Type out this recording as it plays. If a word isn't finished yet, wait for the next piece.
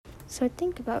So I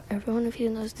think about every one of you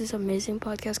knows this amazing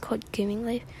podcast called Gaming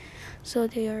Life. So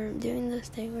they are doing this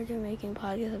thing where they're making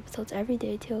podcast episodes every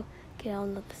day to get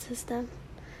on the system.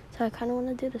 So I kind of want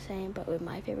to do the same, but with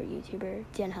my favorite YouTuber,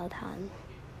 Jian Hao Tan.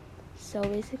 So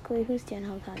basically, who's Jian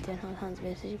Hao Tan? Jian Hao Tan is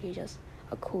basically just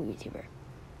a cool YouTuber.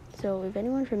 So if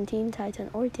anyone from Teen Titan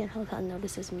or Jian Hao Tan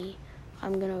notices me,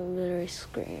 I'm gonna literally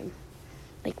scream.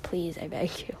 Like, please, I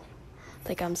beg you.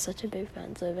 Like, I'm such a big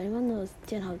fan. So if anyone knows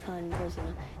Jian Hao Tan in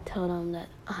person, tell them that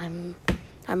I'm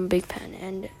a big fan.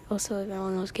 And also, if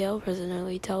anyone knows Gail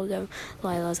personally, tell them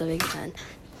Lila's a big fan.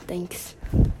 Thanks.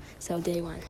 So day one.